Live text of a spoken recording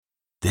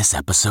This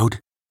episode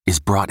is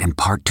brought in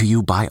part to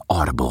you by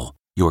Audible,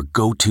 your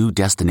go-to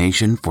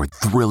destination for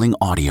thrilling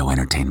audio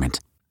entertainment.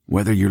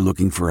 Whether you're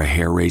looking for a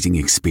hair-raising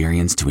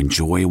experience to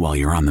enjoy while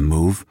you're on the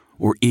move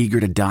or eager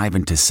to dive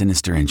into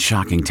sinister and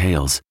shocking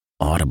tales,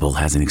 Audible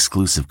has an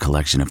exclusive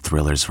collection of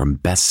thrillers from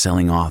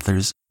best-selling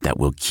authors that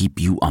will keep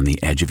you on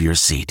the edge of your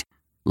seat.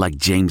 Like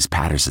James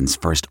Patterson's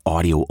first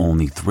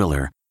audio-only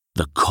thriller,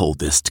 The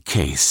Coldest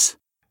Case.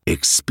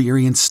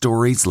 Experience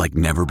stories like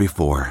never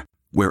before,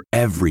 where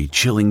every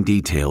chilling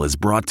detail is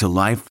brought to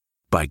life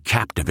by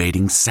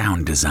captivating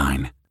sound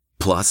design.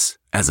 Plus,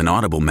 as an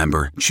Audible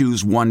member,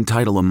 choose one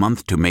title a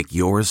month to make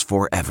yours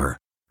forever.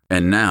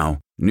 And now,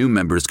 new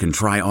members can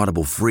try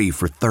Audible free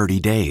for 30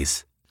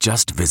 days.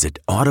 Just visit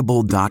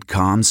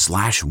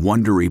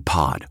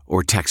audible.com/WonderyPod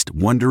or text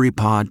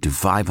WonderyPod to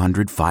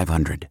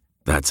 500-500.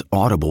 That's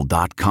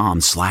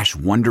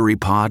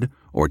audible.com/WonderyPod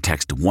or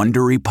text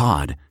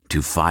WonderyPod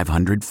to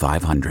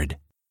 500-500.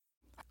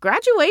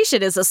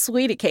 Graduation is a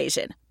sweet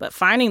occasion, but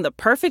finding the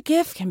perfect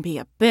gift can be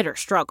a bitter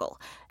struggle.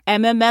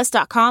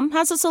 MMS.com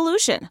has a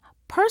solution.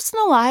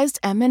 Personalized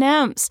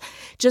M&Ms.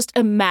 Just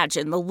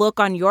imagine the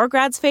look on your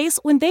grad's face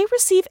when they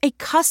receive a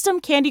custom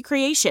candy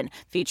creation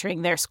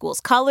featuring their school's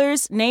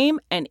colors, name,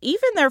 and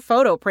even their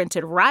photo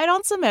printed right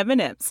on some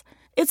M&Ms.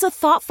 It's a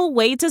thoughtful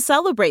way to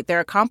celebrate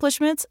their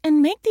accomplishments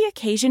and make the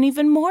occasion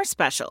even more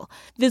special.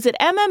 Visit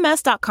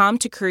MMS.com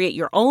to create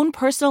your own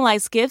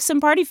personalized gifts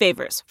and party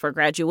favors for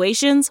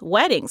graduations,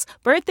 weddings,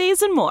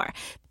 birthdays, and more.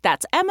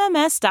 That's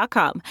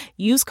MMS.com.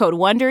 Use code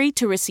WONDERY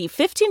to receive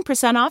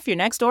 15% off your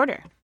next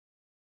order.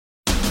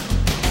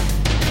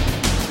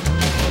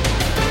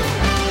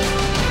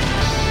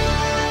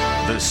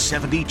 The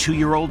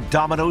 72-year-old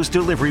Domino's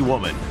delivery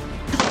woman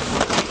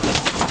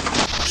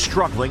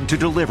struggling to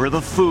deliver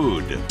the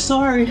food.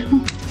 Sorry.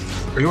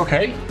 Are you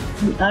okay?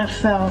 I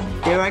fell.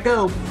 There I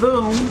go.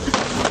 Boom.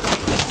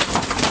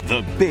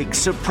 The big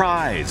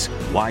surprise,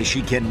 why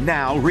she can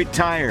now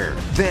retire.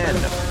 Then,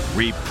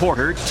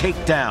 reporter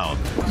takedown.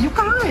 You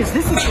guys,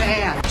 this is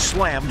bad.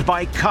 Slammed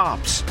by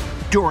cops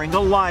during a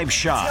live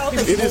shot.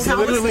 It is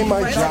literally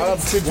my job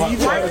to be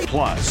there.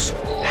 Plus,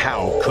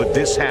 how could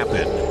this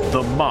happen?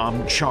 The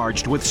mom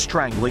charged with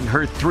strangling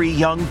her 3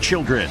 young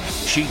children.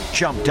 She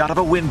jumped out of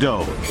a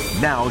window.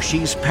 Now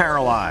she's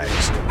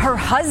paralyzed. Her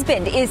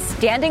husband is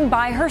standing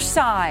by her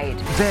side.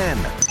 Then,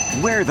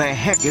 where the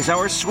heck is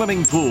our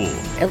swimming pool?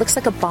 It looks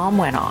like a bomb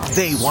went off.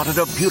 They wanted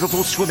a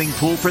beautiful swimming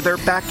pool for their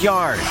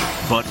backyard,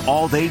 but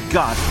all they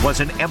got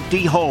was an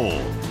empty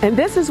hole. And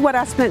this is what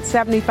I spent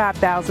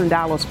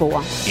 $75,000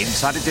 for.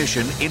 Inside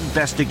Edition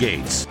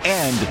investigates.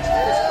 And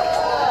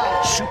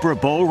Super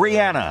Bowl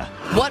Rihanna.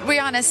 What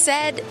Rihanna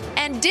said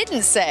and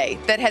didn't say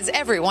that has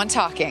everyone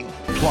talking.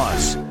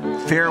 Plus,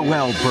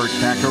 farewell Burt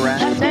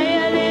Bacharach.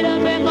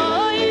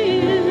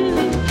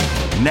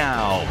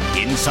 Now,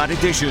 Inside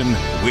Edition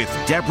with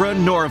Deborah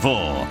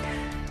Norville.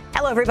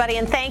 Hello, everybody,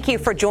 and thank you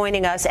for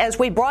joining us as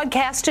we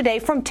broadcast today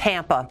from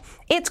Tampa.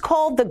 It's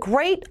called the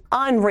Great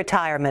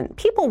Unretirement,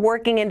 people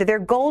working into their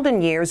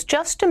golden years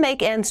just to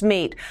make ends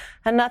meet.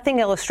 And nothing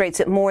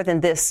illustrates it more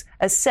than this,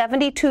 a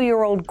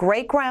 72-year-old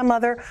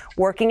great-grandmother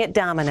working at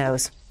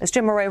Domino's. As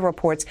Jim Murray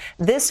reports,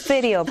 this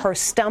video of her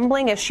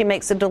stumbling as she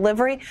makes a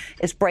delivery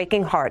is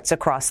breaking hearts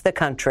across the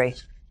country.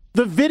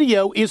 The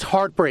video is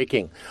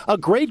heartbreaking. A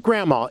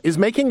great-grandma is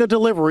making a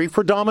delivery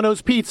for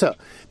Domino's Pizza.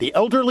 The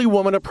elderly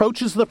woman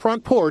approaches the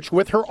front porch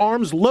with her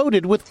arms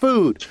loaded with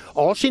food.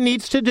 All she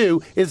needs to do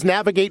is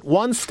navigate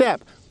one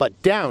step,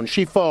 but down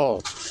she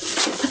falls.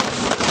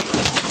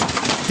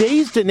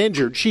 Dazed and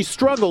injured, she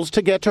struggles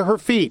to get to her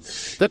feet.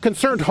 The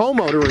concerned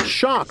homeowner is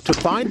shocked to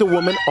find the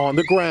woman on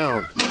the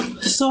ground.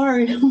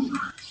 Sorry.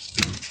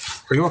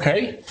 Are you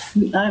okay?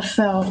 I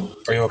fell.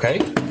 Are you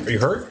okay? Are you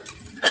hurt?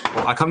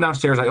 Well, I come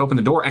downstairs, I open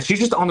the door, and she's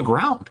just on the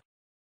ground.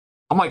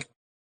 I'm like,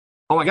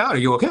 oh my God, are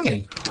you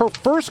okay? Her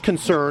first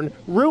concern,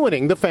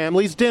 ruining the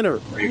family's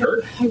dinner. Are you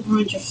hurt? I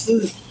ruined your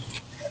food.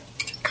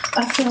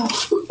 I fell.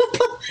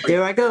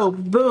 There I go.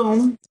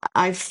 Boom.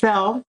 I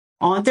fell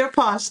on their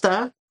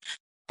pasta,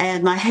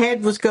 and my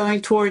head was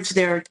going towards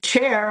their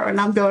chair, and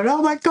I'm going,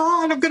 oh my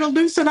God, I'm going to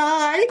lose an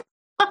eye.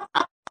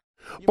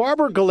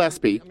 Barbara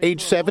Gillespie,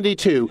 age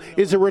 72,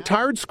 is a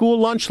retired school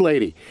lunch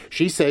lady.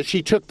 She says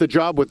she took the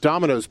job with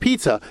Domino's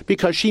Pizza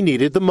because she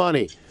needed the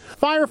money.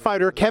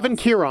 Firefighter Kevin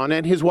Kieran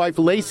and his wife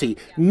Lacey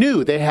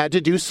knew they had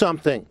to do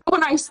something.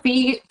 When I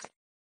see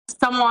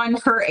someone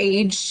her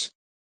age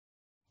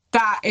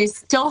that is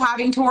still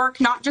having to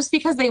work, not just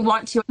because they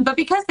want to, but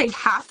because they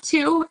have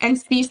to, and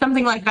see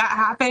something like that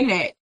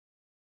happen,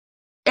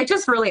 it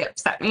just really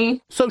upset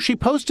me. So she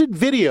posted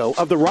video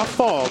of the rough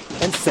fall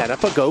and set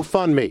up a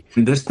GoFundMe.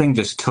 This thing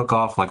just took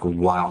off like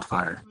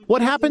wildfire.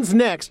 What happens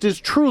next is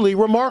truly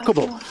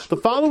remarkable. The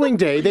following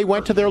day, they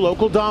went to their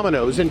local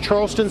Domino's in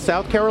Charleston,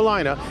 South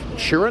Carolina.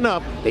 Sure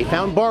enough, they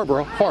found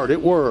Barbara hard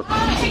at work.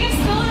 Chicken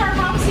spilled in our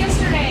house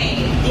yesterday.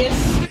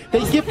 Yes.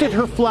 They gifted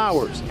her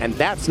flowers, and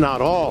that's not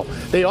all.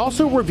 They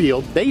also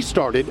revealed they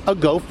started a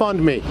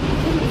GoFundMe.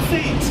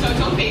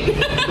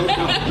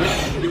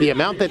 The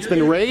amount that's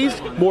been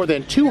raised, more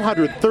than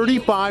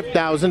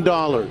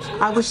 $235,000.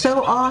 I was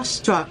so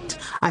awestruck.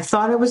 I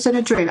thought it was in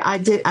a dream.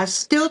 I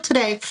still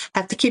today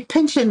have to keep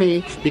pinching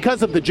me.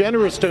 Because of the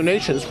generous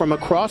donations from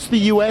across the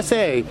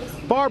USA,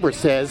 Barbara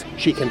says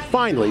she can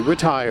finally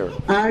retire.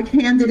 I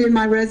handed in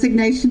my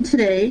resignation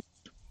today.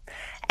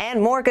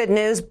 And more good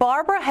news,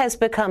 Barbara has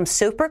become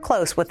super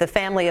close with the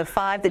family of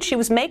 5 that she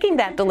was making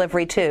that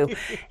delivery to.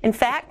 In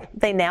fact,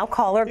 they now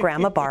call her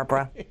Grandma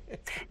Barbara.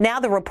 Now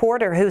the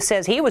reporter who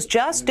says he was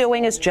just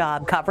doing his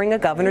job covering a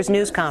governor's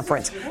news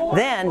conference.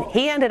 Then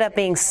he ended up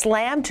being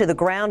slammed to the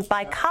ground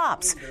by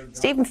cops.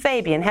 Stephen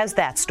Fabian has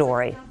that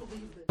story.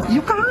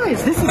 You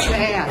guys, this is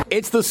bad.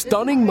 It's the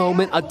stunning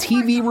moment a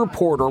TV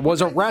reporter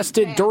was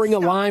arrested during a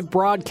live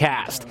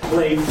broadcast.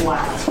 Lay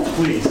flat,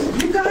 please.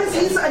 You guys,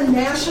 he's a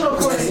national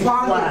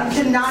correspondent.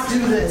 You cannot do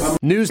this.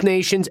 News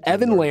Nation's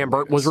Evan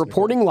Lambert was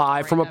reporting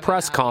live from a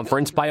press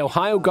conference by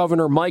Ohio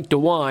Governor Mike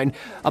DeWine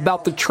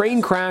about the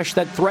train crash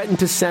that threatened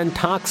to send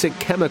toxic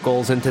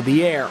chemicals into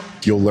the air.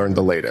 You'll learn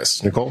the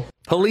latest. Nicole?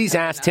 Police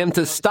asked him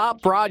to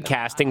stop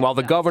broadcasting while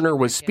the governor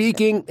was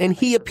speaking, and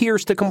he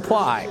appears to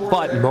comply.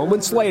 But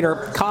moments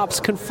later, cops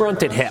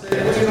confronted him.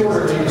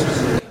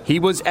 He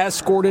was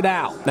escorted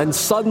out, and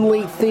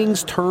suddenly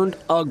things turned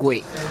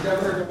ugly.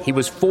 He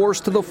was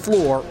forced to the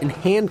floor and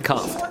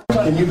handcuffed.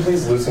 Can you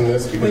please loosen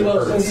this because it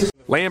hurts?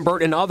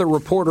 Lambert and other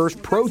reporters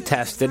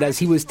protested as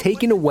he was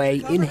taken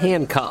away in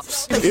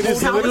handcuffs. It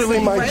is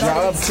literally my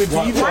job to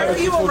be there.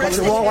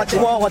 Watch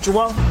your wall. What do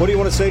you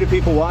want to say to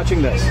people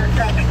watching this?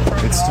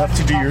 It's tough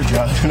to do your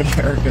job in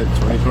America in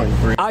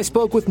 2023. I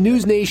spoke with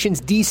News Nation's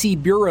D.C.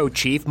 bureau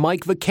chief,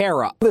 Mike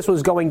Vaquera. This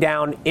was going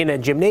down in a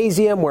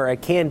gymnasium where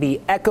it can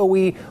be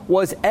echoey.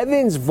 Was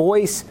Evan's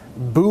voice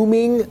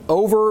booming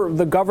over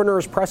the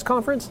governor's press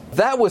conference?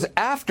 That was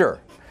after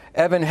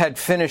Evan had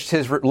finished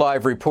his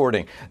live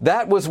reporting.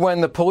 That was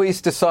when the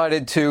police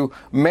decided to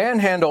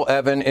manhandle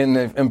Evan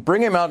and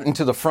bring him out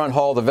into the front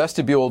hall, the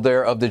vestibule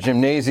there of the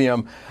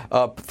gymnasium,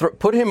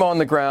 put him on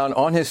the ground,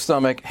 on his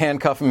stomach,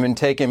 handcuff him and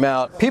take him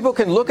out. People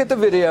can look at the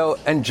video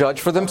and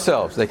judge for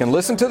themselves. They can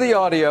listen to the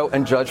audio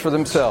and judge for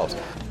themselves.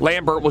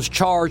 Lambert was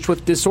charged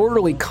with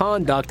disorderly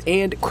conduct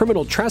and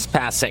criminal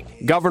trespassing.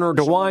 Governor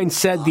DeWine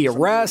said the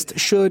arrest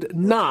should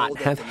not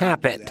have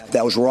happened.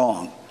 That was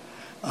wrong.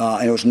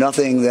 And it was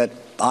nothing that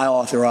I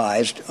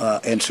authorized,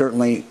 and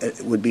certainly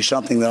it would be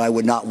something that I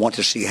would not want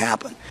to see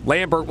happen.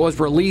 Lambert was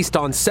released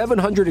on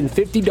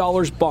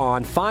 $750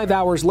 bond 5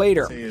 hours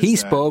later. He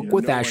spoke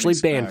with Ashley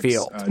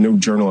Banfield. No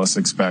journalist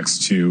expects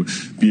to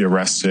be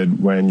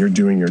arrested when you're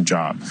doing your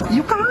job.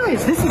 You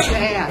guys, this is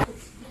bad.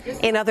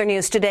 In other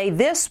news today,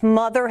 this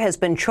mother has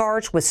been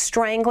charged with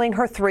strangling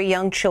her 3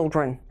 young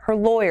children. Her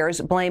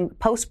lawyers blame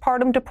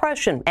postpartum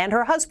depression, and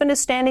her husband is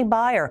standing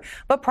by her.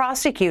 But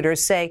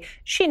prosecutors say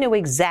she knew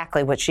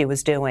exactly what she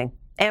was doing.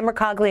 Ann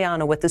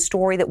Mercogliano with the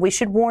story that we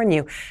should warn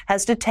you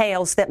has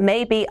details that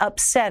may be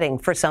upsetting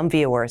for some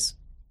viewers.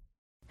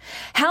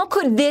 How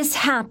could this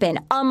happen?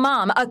 A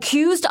mom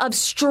accused of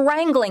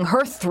strangling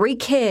her 3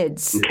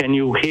 kids. Can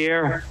you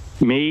hear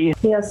me?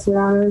 Yes,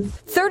 Your Honor.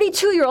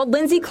 32-year-old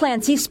Lindsay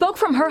Clancy spoke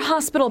from her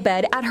hospital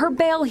bed at her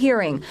bail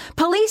hearing.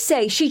 Police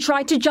say she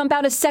tried to jump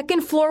out a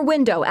second-floor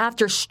window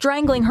after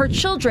strangling her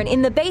children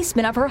in the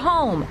basement of her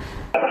home.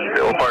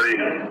 Bill party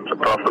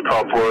across the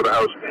top floor of the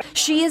house.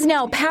 She is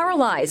now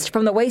paralyzed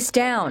from the waist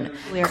down.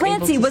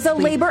 Clancy was a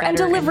labor and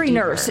delivery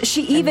nurse.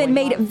 She even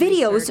made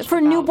videos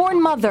for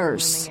newborn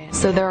mothers.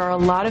 So there are a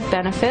lot of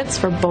benefits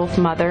for both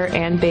mother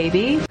and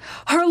baby.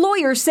 Her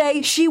lawyers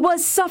say she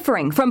was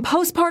suffering from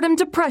postpartum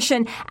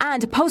depression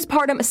and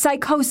postpartum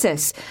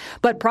psychosis.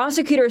 But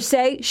prosecutors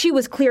say she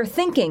was clear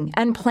thinking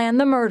and planned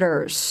the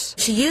murders.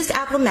 She used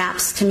Apple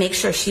Maps to make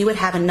sure she would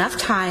have enough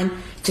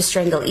time to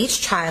strangle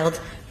each child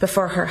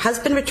before her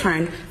husband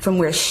returned from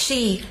where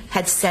she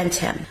had sent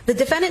him. The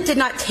defendant did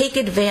not take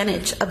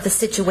advantage of the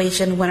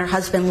situation when her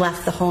husband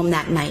left the home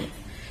that night.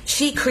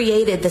 She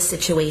created the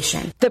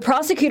situation. The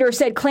prosecutor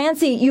said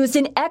Clancy used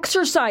an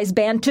exercise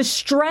band to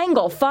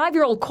strangle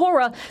 5-year-old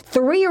Cora,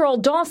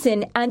 3-year-old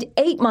Dawson, and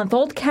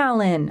 8-month-old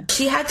Callan.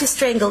 She had to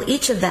strangle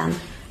each of them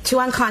to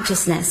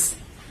unconsciousness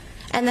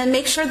and then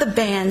make sure the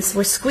bands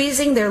were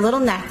squeezing their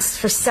little necks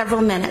for several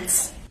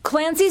minutes.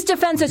 Clancy's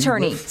defense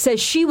attorney says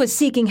she was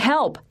seeking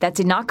help that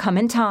did not come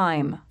in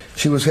time.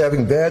 She was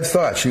having bad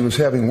thoughts. She was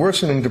having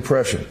worsening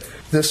depression.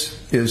 This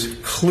is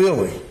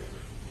clearly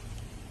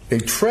a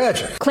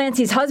tragic.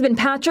 Clancy's husband,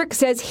 Patrick,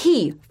 says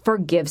he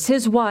forgives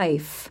his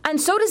wife. And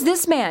so does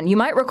this man. You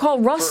might recall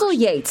Russell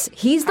Yates.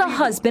 He's the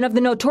husband of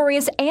the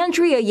notorious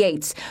Andrea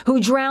Yates, who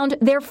drowned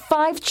their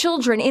 5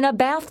 children in a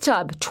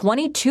bathtub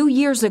 22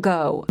 years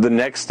ago. The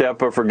next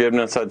step of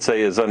forgiveness, I'd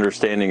say, is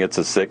understanding it's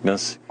a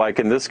sickness. Like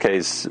in this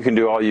case, you can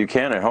do all you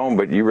can at home,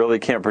 but you really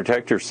can't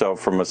protect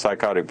yourself from a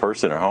psychotic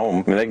person at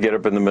home. I mean, they get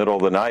up in the middle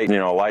of the night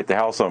and, light the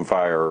house on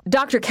fire.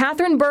 Dr.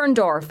 Catherine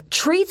Berndorf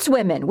treats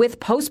women with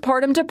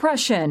postpartum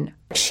depression.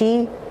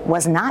 She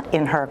was not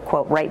in her,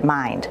 quote, right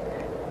mind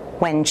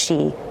when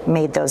she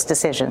made those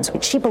decisions.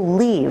 She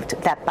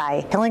believed that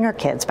by killing her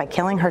kids, by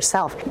killing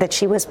herself, that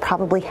she was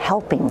probably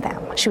helping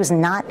them. She was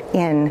not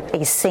in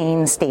a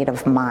sane state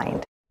of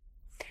mind.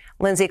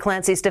 Lindsay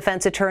Clancy's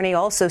defense attorney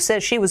also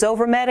says she was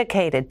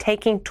over-medicated,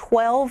 taking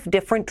 12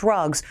 different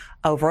drugs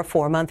over a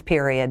 4-month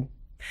period.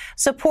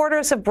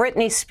 Supporters of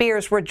Britney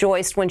Spears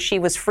rejoiced when she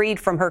was freed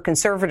from her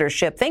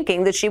conservatorship,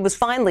 thinking that she was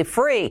finally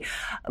free.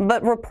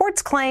 But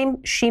reports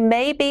claim she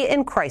may be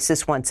in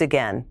crisis once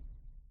again.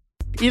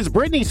 Is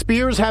Britney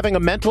Spears having a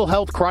mental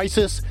health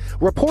crisis?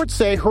 Reports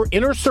say her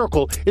inner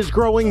circle is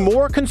growing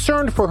more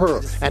concerned for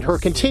her and her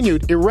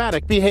continued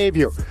erratic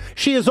behavior.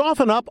 She is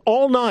often up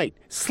all night,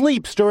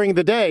 sleeps during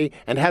the day,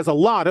 and has a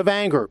lot of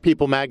anger,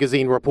 People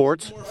magazine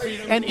reports.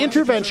 An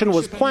intervention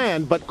was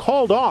planned but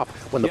called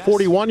off when the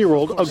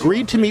 41-year-old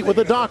agreed to meet with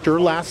a doctor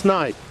last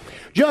night.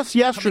 Just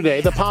yesterday,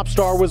 the pop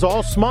star was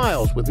all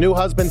smiles with new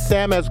husband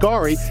Sam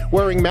Asghari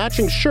wearing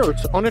matching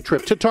shirts on a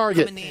trip to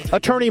Target.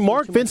 Attorney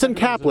Mark Vincent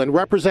Kaplan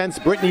represents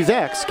Britney's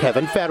ex,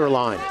 Kevin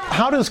Federline.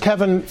 How does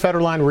Kevin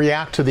Federline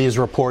react to these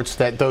reports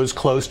that those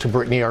close to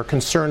Britney are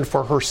concerned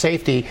for her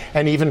safety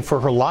and even for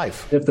her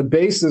life? If the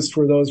basis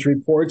for those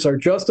reports are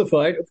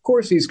justified, of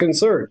course he's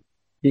concerned.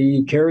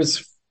 He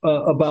cares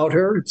about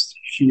her.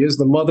 She is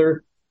the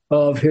mother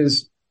of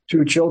his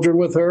 2 children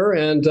with her,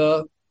 and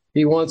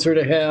he wants her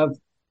to have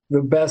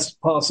the best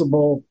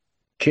possible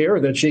care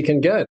that she can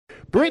get.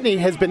 Britney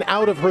has been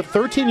out of her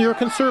 13-year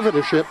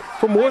conservatorship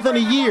for more than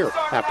a year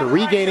after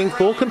regaining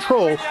full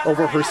control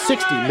over her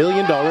 $60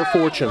 million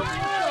fortune.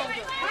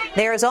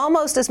 There is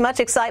almost as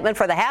much excitement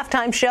for the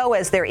halftime show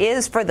as there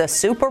is for the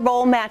Super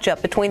Bowl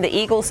matchup between the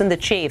Eagles and the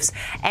Chiefs.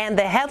 And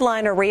the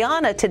headliner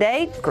Rihanna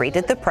today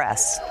greeted the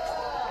press.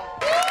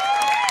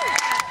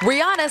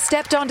 Rihanna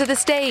stepped onto the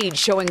stage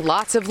showing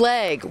lots of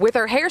leg with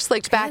her hair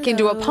slicked back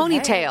into a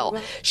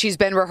ponytail. She's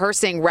been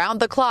rehearsing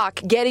round the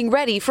clock, getting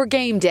ready for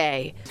game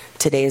day.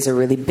 Today is a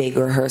really big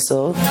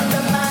rehearsal.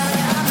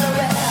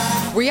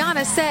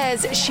 Rihanna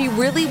says she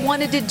really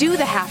wanted to do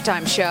the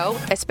halftime show,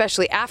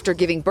 especially after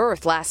giving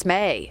birth last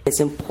May.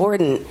 It's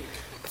important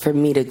for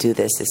me to do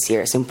this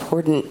year. It's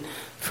important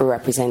for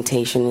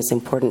representation. It's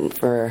important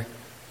for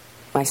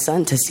my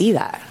son to see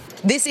that.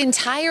 This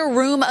entire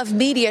room of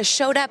media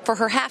showed up for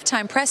her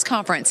halftime press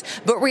conference,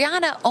 but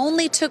Rihanna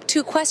only took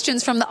 2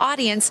 questions from the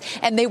audience,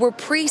 and they were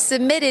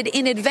pre-submitted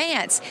in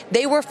advance.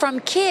 They were from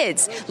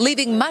kids,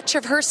 leaving much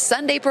of her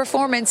Sunday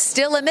performance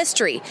still a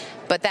mystery.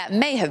 But that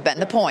may have been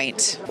the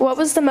point. What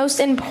was the most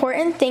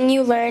important thing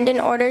you learned in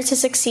order to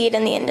succeed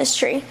in the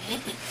industry?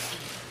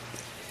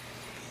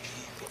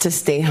 To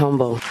stay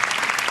humble.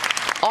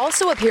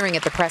 Also appearing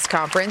at the press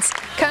conference,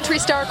 country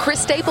star Chris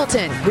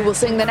Stapleton, who will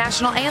sing the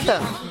national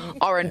anthem.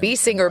 R&B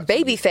singer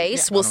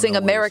Babyface will sing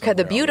America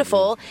the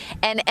Beautiful,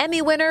 and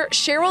Emmy winner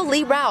Cheryl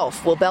Lee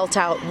Ralph will belt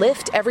out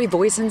Lift Every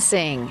Voice and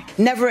Sing.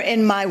 Never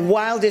in my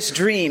wildest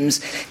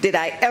dreams did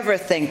I ever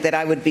think that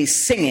I would be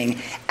singing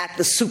at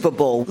the Super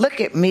Bowl.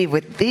 Look at me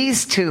with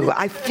these 2.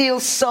 I feel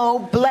so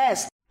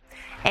blessed.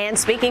 And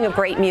speaking of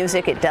great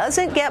music, it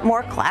doesn't get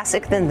more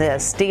classic than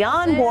this.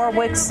 Dionne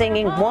Warwick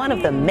singing one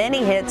of the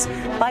many hits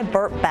by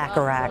Burt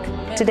Bacharach.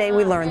 Today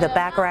we learned that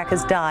Bacharach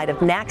has died of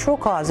natural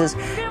causes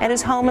at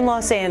his home in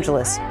Los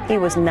Angeles. He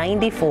was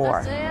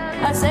 94.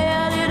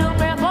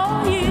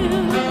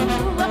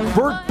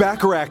 Burt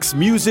Bacharach's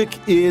music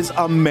is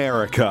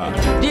America.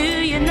 Do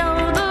you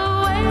know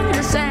the way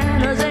to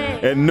San Jose?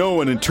 And no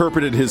one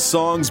interpreted his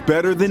songs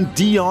better than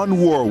Dionne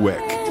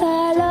Warwick.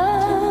 I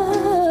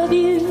love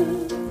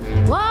you.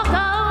 Walk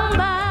on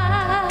by.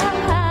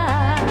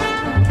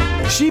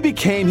 She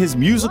became his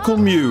musical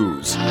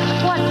muse.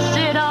 What's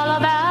it all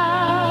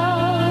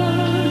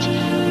about?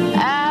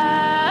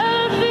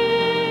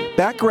 Alfie.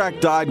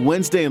 Bacharach died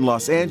Wednesday in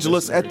Los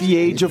Angeles at the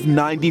age of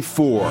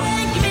 94.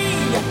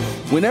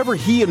 Whenever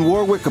he and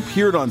Warwick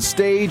appeared on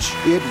stage,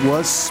 it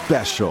was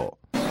special.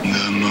 The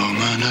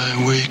moment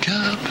I wake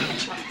up.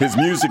 His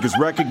music is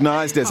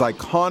recognized as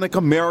iconic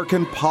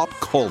American pop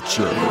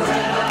culture.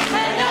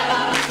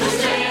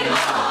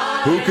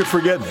 Who could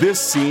forget this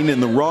scene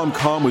in the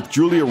rom-com with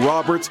Julia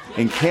Roberts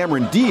and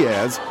Cameron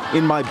Diaz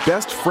in My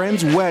Best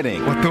Friend's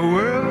Wedding? What the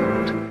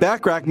world?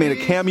 Bacharach made a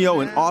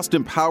cameo in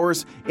Austin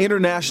Powers'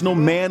 International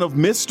Man of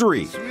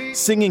Mystery,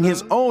 singing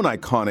his own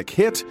iconic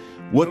hit,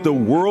 What the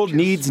World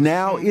Needs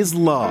Now Is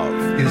Love.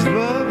 Is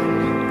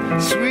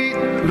love, sweet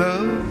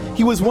love.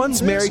 He was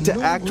once married to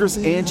actress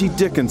Angie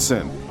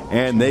Dickinson,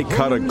 and they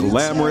cut a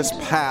glamorous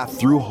path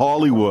through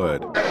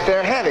Hollywood.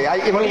 They're heavy.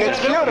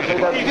 It's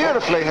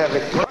beautifully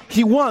heavy.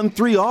 He won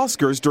 3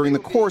 Oscars during the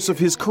course of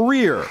his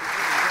career.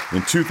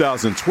 In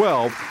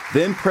 2012,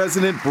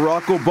 then-President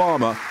Barack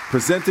Obama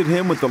presented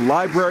him with the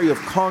Library of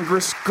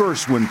Congress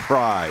Gershwin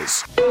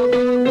Prize.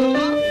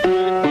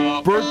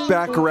 Burt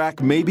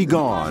Bacharach may be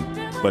gone,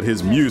 but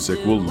his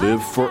music will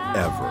live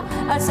forever.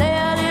 I say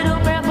a little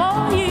prayer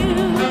for you.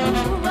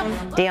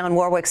 Dionne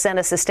Warwick sent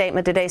us a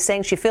statement today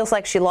saying she feels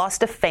like she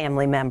lost a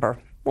family member.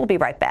 We'll be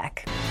right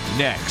back.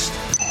 Next,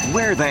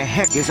 Where the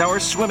heck is our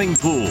swimming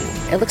pool?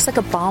 It looks like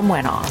a bomb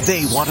went off.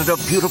 They wanted a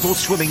beautiful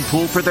swimming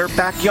pool for their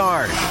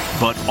backyard,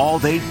 but all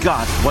they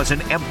got was an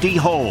empty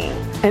hole.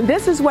 And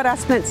this is what I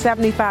spent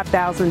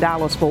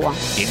 $75,000 for.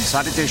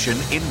 Inside Edition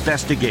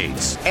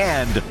investigates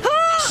and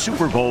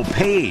Super Bowl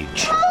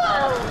page.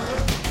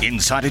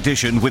 Inside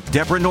Edition with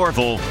Deborah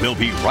Norville. We'll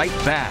be right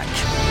back.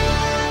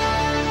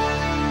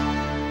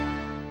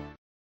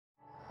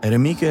 At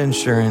Amica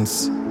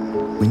Insurance,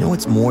 we know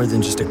it's more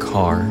than just a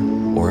car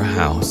or a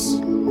house.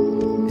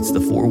 It's the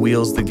four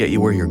wheels that get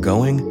you where you're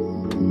going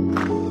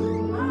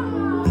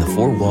and the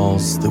four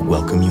walls that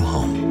welcome you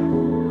home.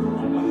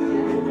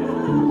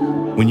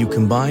 When you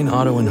combine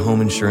auto and home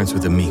insurance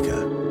with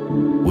Amica,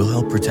 we'll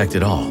help protect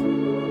it all.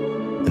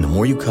 And the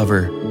more you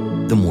cover,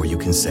 the more you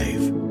can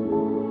save.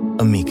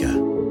 Amica.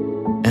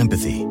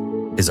 Empathy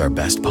is our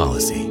best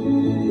policy.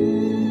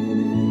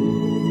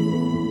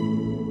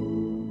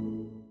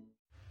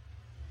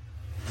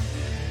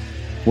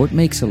 What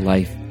makes a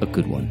life a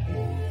good one?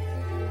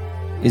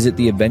 Is it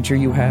the adventure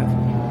you have?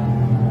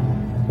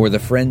 Or the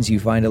friends you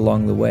find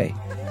along the way?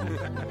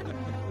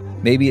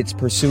 Maybe it's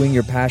pursuing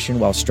your passion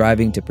while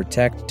striving to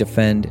protect,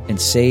 defend, and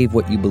save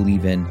what you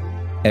believe in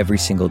every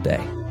single day.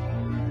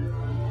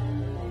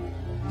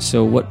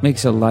 So what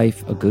makes a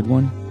life a good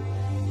one?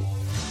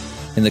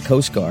 In the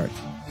Coast Guard,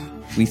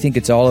 we think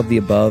it's all of the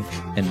above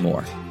and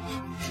more.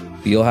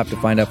 But you'll have to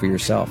find out for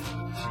yourself.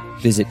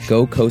 Visit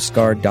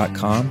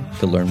gocoastguard.com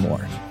to learn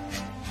more.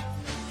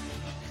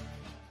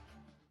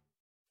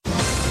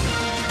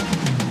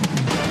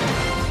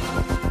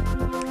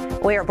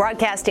 We are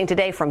broadcasting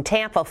today from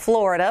Tampa,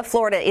 Florida.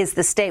 Florida is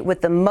the state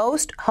with the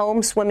most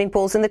home swimming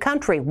pools in the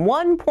country,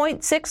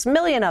 1.6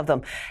 million of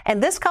them.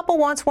 And this couple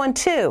wants one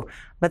too.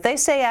 But they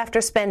say after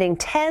spending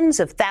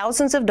tens of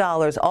thousands of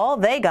dollars, all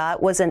they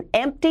got was an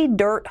empty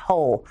dirt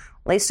hole.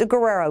 Lisa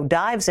Guerrero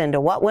dives into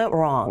what went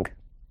wrong.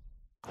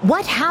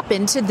 What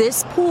happened to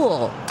this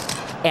pool?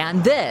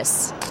 And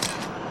this,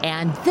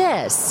 and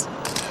this,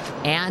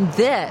 and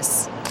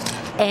this,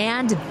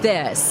 and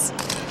this.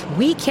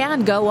 We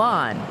can go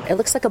on. It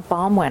looks like a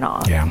bomb went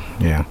off.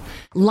 Yeah.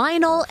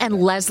 Lionel and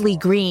Leslie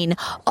Green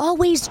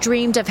always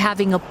dreamed of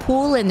having a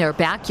pool in their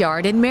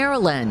backyard in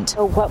Maryland.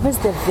 So what was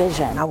the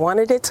vision? I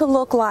wanted it to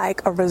look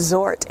like a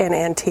resort in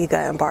Antigua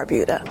and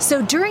Barbuda.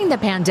 So during the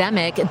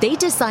pandemic, they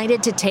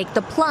decided to take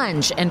the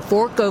plunge and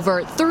fork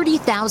over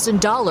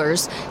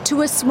 $30,000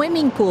 to a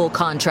swimming pool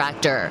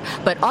contractor.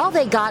 But all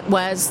they got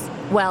was,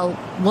 well,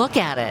 look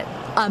at it,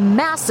 a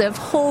massive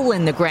hole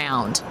in the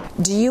ground.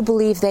 Do you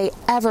believe they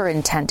ever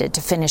intended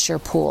to finish your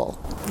pool?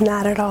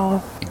 Not at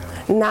all.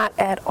 Not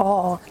at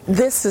all.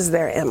 This is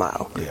their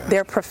MO. Yeah.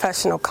 They're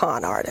professional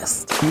con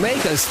artists.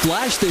 Make a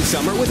splash this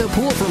summer with a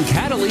pool from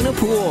Catalina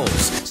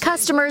Pools.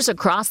 Customers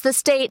across the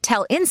state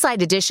tell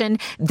Inside Edition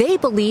they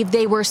believe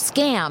they were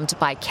scammed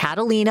by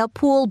Catalina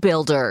Pool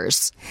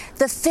Builders.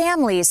 The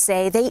families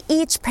say they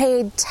each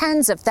paid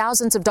tens of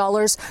thousands of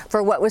dollars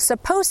for what was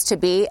supposed to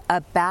be a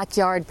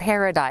backyard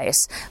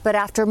paradise. But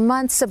after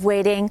months of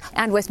waiting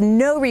and with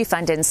no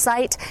refund in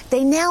sight,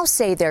 they now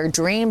say their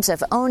dreams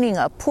of owning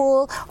a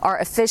pool are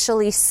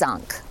officially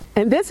sunk.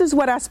 And this is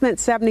what I spent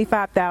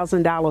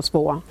 $75,000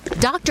 for.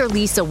 Dr.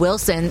 Lisa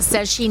Wilson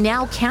says she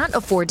now can't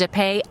afford to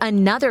pay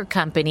another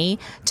company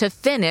to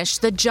finish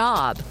the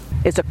job.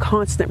 It's a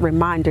constant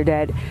reminder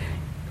that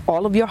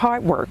all of your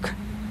hard work,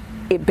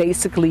 it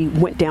basically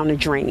went down the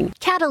drain.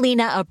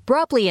 Catalina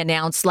abruptly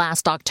announced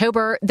last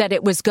October that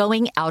it was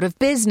going out of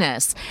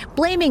business,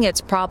 blaming its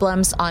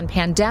problems on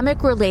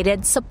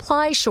pandemic-related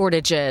supply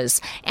shortages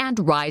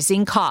and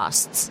rising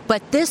costs.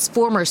 But this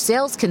former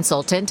sales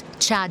consultant,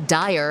 Chad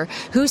Dyer,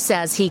 who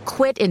says he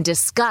quit in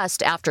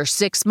disgust after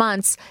 6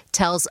 months,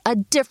 tells a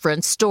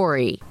different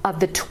story. Of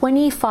the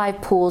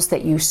 25 pools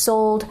that you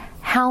sold,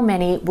 how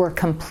many were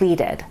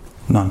completed?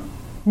 None.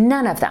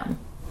 None of them.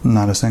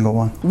 Not a single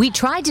one. We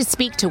tried to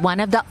speak to one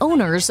of the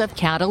owners of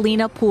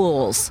Catalina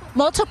Pools.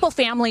 Multiple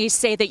families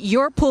say that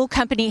your pool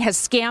company has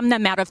scammed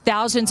them out of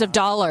thousands of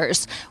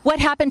dollars. What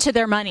happened to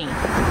their money?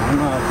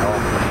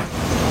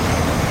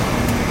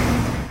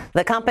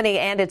 The company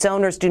and its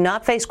owners do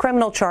not face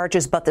criminal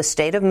charges, but the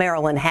state of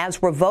Maryland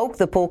has revoked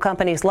the pool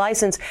company's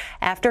license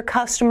after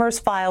customers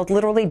filed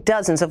literally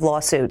dozens of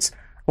lawsuits.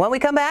 When we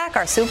come back,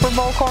 our Super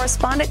Bowl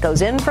correspondent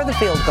goes in for the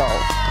field goal.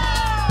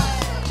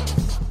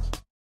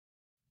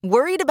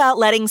 Worried about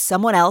letting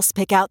someone else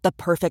pick out the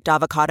perfect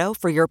avocado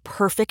for your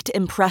perfect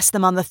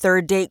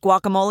impress-them-on-the-third-date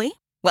guacamole?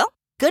 Well,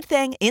 good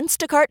thing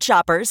Instacart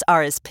shoppers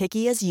are as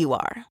picky as you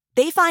are.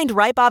 They find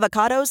ripe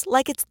avocados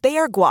like it's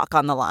their guac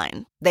on the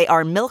line. They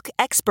are milk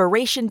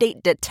expiration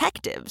date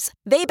detectives.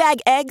 They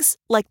bag eggs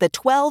like the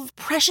 12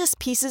 precious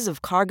pieces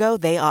of cargo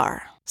they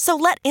are. So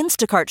let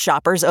Instacart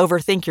shoppers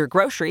overthink your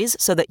groceries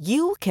so that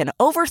you can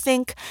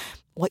overthink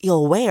what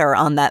you'll wear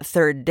on that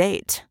third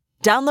date.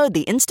 Download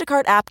the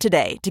Instacart app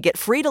today to get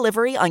free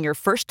delivery on your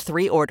first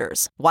 3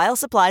 orders, while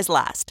supplies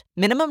last.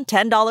 Minimum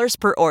 $10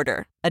 per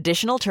order.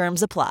 Additional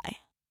terms apply.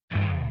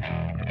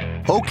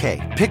 Okay,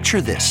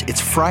 picture this.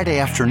 It's Friday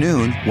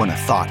afternoon when a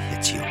thought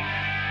hits you.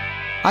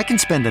 I can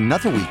spend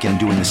another weekend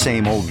doing the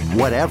same old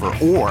whatever,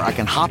 or I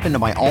can hop into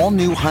my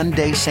all-new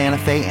Hyundai Santa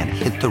Fe and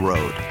hit the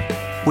road.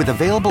 With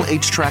available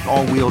H-Track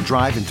all-wheel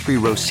drive and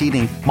 3-row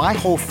seating, my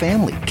whole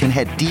family can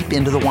head deep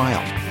into the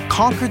wild.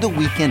 Conquer the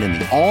weekend in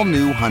the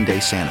all-new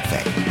Hyundai Santa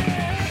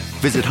Fe.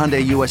 Visit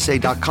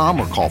HyundaiUSA.com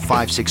or call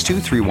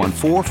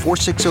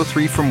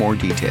 562-314-4603 for more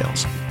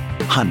details.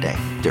 Hyundai,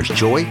 there's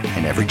joy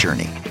in every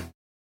journey.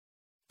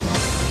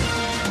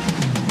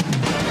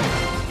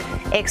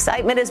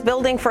 Excitement is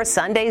building for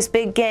Sunday's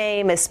big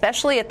game,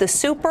 especially at the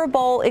Super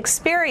Bowl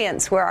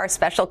Experience, where our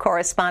special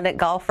correspondent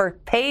golfer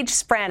Paige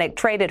Spranich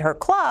traded her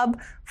club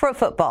for a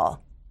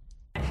football.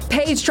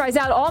 Paige tries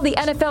out all the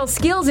NFL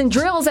skills and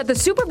drills at the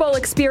Super Bowl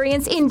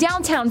Experience in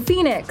downtown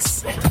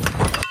Phoenix.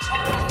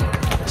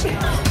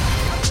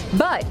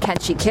 But can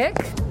she kick?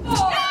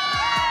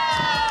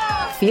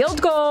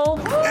 Field goal.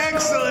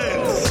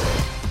 Excellent.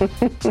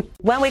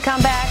 When we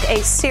come back,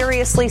 a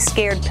seriously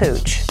scared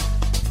Pooch.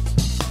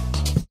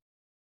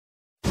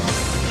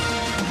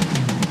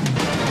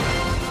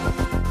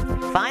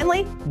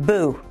 Finally,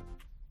 Boo.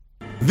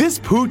 This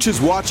Pooch is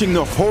watching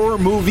the horror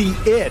movie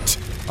It.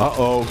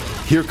 Uh-oh,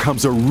 here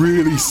comes a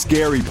really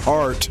scary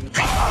part.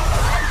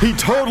 He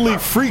totally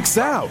freaks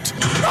out.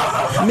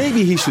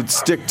 Maybe he should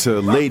stick to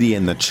Lady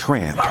and the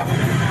Tramp.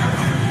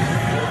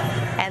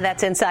 And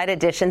that's Inside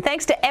Edition.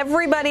 Thanks to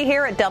everybody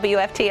here at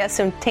WFTS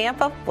in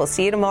Tampa. We'll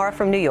see you tomorrow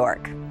from New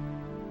York.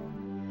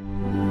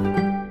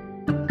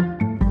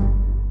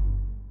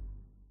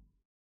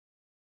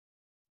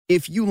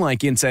 If you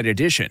like Inside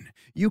Edition,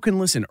 you can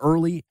listen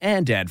early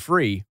and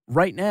ad-free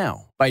right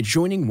now by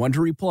joining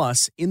Wondery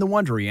Plus in the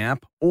Wondery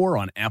app or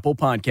on Apple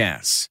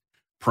Podcasts.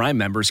 Prime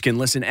members can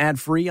listen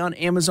ad-free on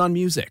Amazon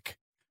Music.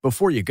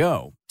 Before you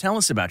go, tell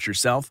us about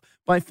yourself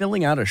by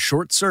filling out a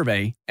short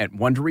survey at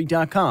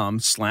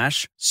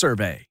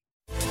Wondery.com/survey.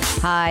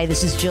 Hi,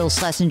 this is Jill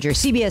Schlesinger,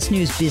 CBS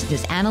News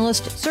business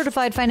analyst,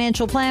 certified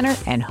financial planner,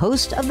 and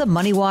host of the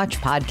Money Watch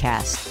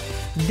podcast.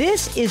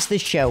 This is the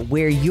show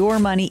where your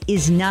money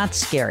is not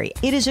scary.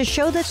 It is a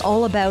show that's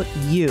all about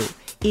you.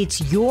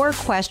 It's your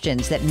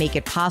questions that make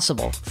it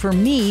possible for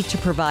me to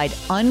provide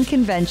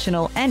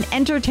unconventional and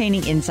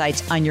entertaining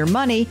insights on your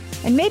money,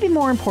 and maybe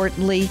more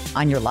importantly,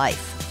 on your life.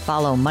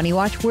 Follow Money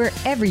Watch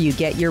wherever you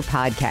get your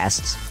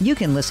podcasts. You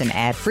can listen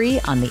ad-free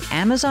on the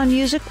Amazon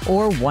Music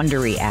or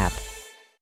Wondery app.